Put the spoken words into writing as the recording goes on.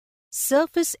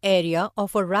Surface area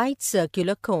of a right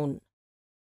circular cone.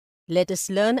 Let us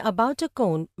learn about a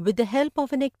cone with the help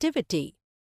of an activity.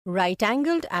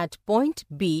 Right-angled at point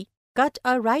B, cut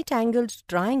a right-angled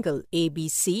triangle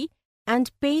ABC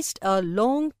and paste a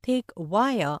long thick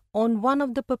wire on one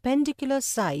of the perpendicular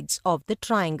sides of the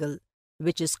triangle,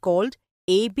 which is called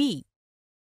AB.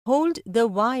 Hold the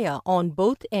wire on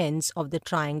both ends of the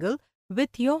triangle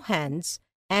with your hands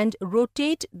and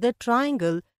rotate the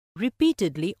triangle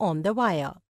repeatedly on the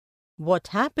wire. What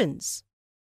happens?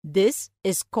 This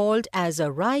is called as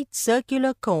a right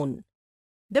circular cone.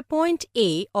 The point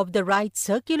A of the right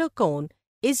circular cone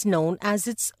is known as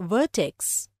its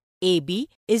vertex. AB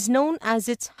is known as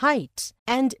its height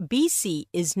and BC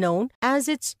is known as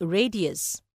its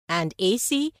radius and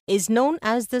AC is known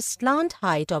as the slant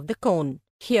height of the cone.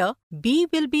 Here, B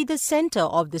will be the center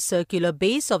of the circular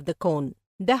base of the cone.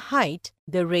 The height,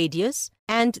 the radius,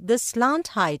 and the slant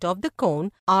height of the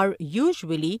cone are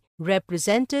usually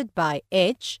represented by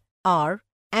H, R,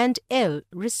 and L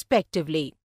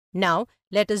respectively. Now,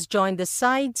 let us join the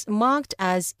sides marked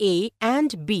as A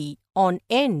and B on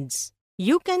ends.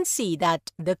 You can see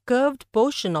that the curved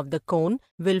portion of the cone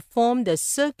will form the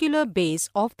circular base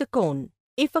of the cone.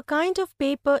 If a kind of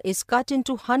paper is cut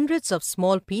into hundreds of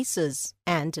small pieces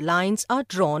and lines are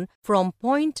drawn from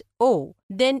point O,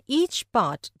 then each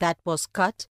part that was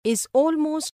cut is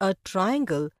almost a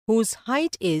triangle whose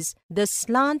height is the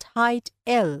slant height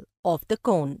L of the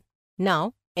cone.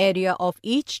 Now, area of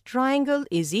each triangle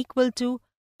is equal to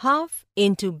half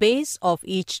into base of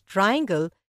each triangle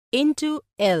into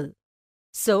L.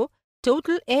 So,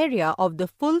 total area of the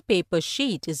full paper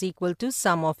sheet is equal to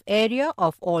sum of area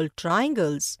of all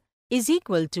triangles is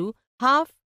equal to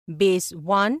half base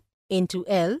 1 into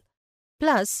L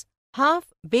plus half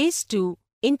base 2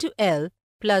 into L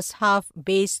plus half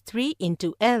base 3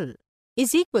 into L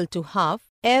is equal to half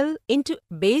L into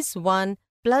base 1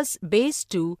 plus base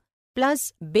 2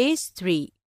 plus base 3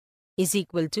 is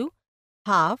equal to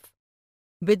half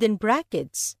within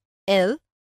brackets L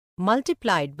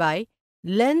multiplied by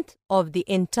length of the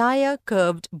entire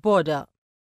curved border.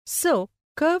 So,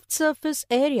 curved surface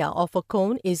area of a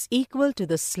cone is equal to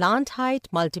the slant height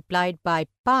multiplied by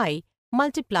pi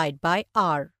multiplied by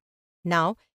r.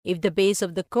 Now, if the base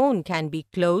of the cone can be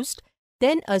closed,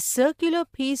 then a circular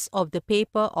piece of the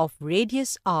paper of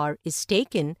radius r is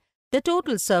taken. The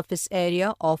total surface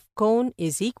area of cone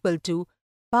is equal to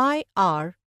pi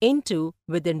r into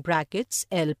within brackets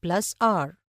L plus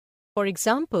r. For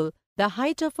example, the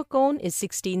height of a cone is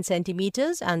 16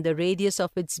 centimeters and the radius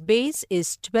of its base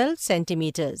is 12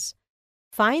 centimeters.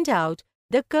 Find out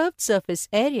the curved surface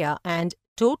area and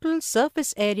total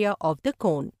surface area of the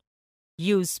cone.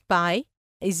 Use pi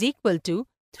is equal to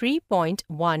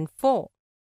 3.14.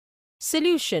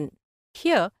 Solution.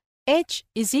 Here, h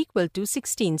is equal to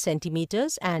 16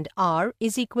 centimeters and r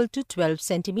is equal to 12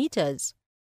 centimeters.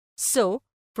 So,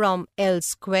 from L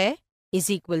square is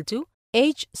equal to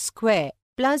h square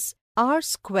plus r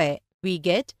square, we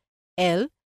get L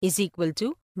is equal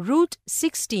to root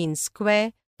 16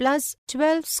 square plus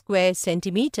 12 square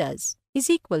centimeters is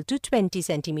equal to 20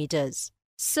 centimeters.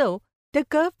 So, the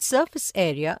curved surface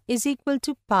area is equal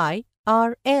to pi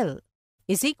RL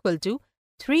is equal to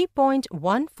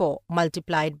 3.14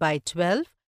 multiplied by 12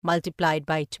 multiplied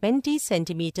by 20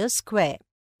 centimeters square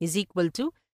is equal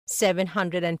to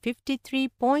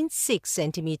 753.6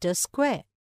 centimeters square.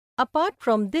 Apart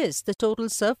from this, the total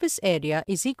surface area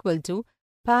is equal to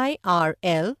pi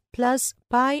RL plus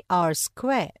pi r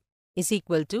square is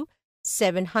equal to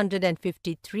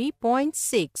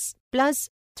 753.6 plus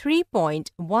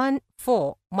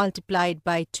 3.14 multiplied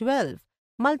by 12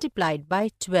 multiplied by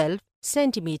 12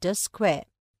 centimeters square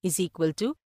is equal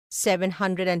to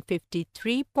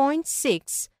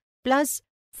 753.6 plus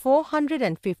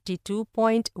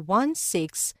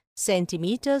 452.16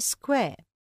 centimeters square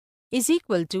is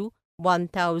equal to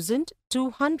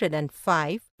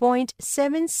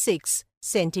 1205.76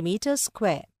 centimeters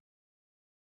square.